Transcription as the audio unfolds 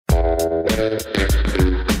Hi.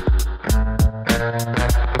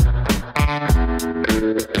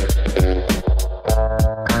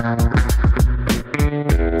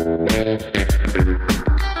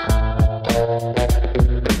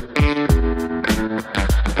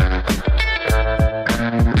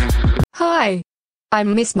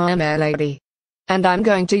 I'm Miss Marmalady. And I'm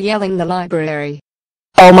going to yell in the library.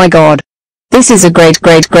 Oh my god. This is a great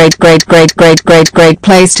place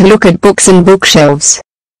to look at books and bookshelves.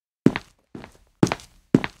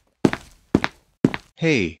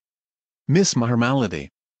 Hey, Miss Marmalady.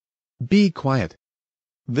 Be quiet.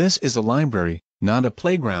 This is a library, not a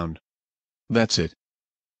playground. That's it.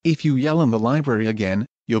 If you yell in the library again,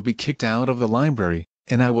 you'll be kicked out of the library,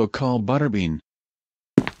 and I will call Butterbean.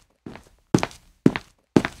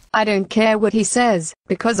 I don't care what he says,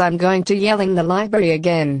 because I'm going to yell in the library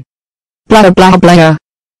again. Blah blah blah.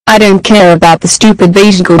 I don't care about the stupid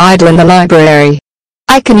vehicle idle in the library.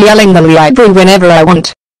 I can yell in the library whenever I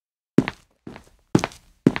want.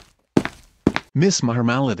 Miss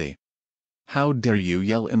Marmalady. How dare you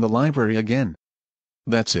yell in the library again?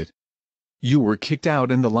 That's it. You were kicked out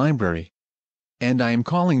in the library. And I am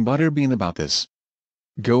calling Butterbean about this.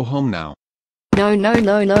 Go home now. No.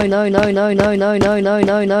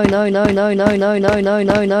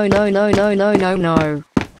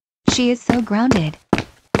 She is so grounded.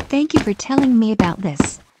 Thank you for telling me about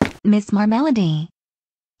this, Miss Marmalady.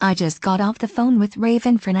 I just got off the phone with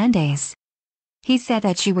Raven Fernandez. He said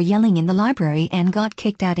that you were yelling in the library and got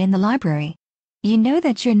kicked out in the library. You know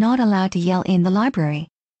that you're not allowed to yell in the library.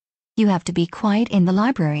 You have to be quiet in the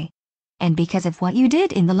library. And because of what you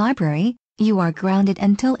did in the library, you are grounded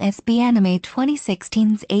until SB Anime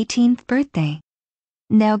 2016's 18th birthday.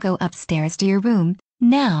 Now go upstairs to your room,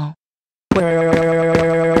 now.